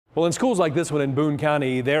Well, in schools like this one in Boone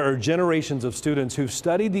County, there are generations of students who've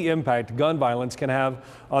studied the impact gun violence can have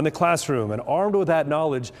on the classroom. And armed with that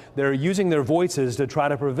knowledge, they're using their voices to try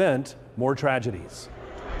to prevent more tragedies.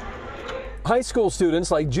 High school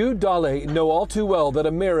students like Jude Dale know all too well that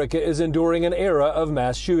America is enduring an era of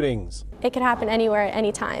mass shootings. It could happen anywhere at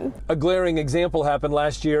any time. A glaring example happened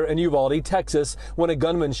last year in Uvalde, Texas, when a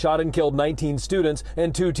gunman shot and killed 19 students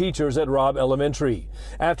and 2 teachers at Robb Elementary.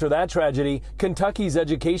 After that tragedy, Kentucky's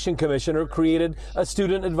Education Commissioner created a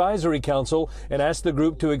student advisory council and asked the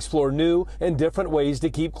group to explore new and different ways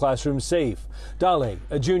to keep classrooms safe. Dale,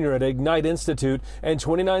 a junior at Ignite Institute, and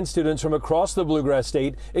 29 students from across the Bluegrass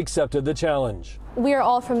State accepted the challenge. We are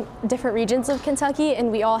all from different regions of Kentucky,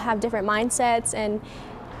 and we all have different mindsets, and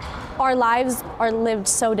our lives are lived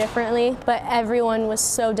so differently, but everyone was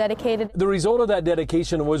so dedicated. The result of that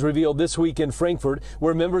dedication was revealed this week in Frankfort,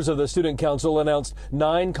 where members of the Student Council announced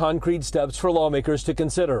 9 concrete steps for lawmakers to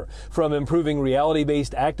consider, from improving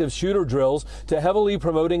reality-based active shooter drills to heavily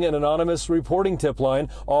promoting an anonymous reporting tip line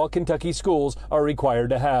all Kentucky schools are required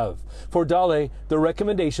to have. For Dale, the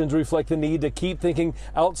recommendations reflect the need to keep thinking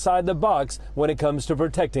outside the box when it comes to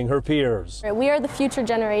protecting her peers. We are the future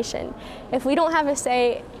generation. If we don't have a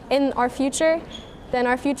say in our future, then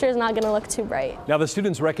our future is not going to look too bright. Now, the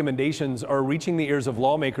students' recommendations are reaching the ears of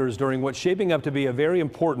lawmakers during what's shaping up to be a very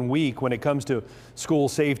important week when it comes to school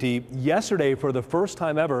safety. Yesterday, for the first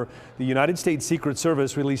time ever, the United States Secret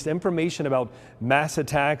Service released information about mass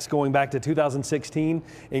attacks going back to 2016,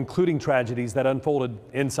 including tragedies that unfolded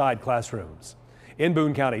inside classrooms. In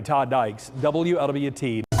Boone County, Todd Dykes,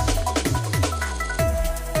 WLWT.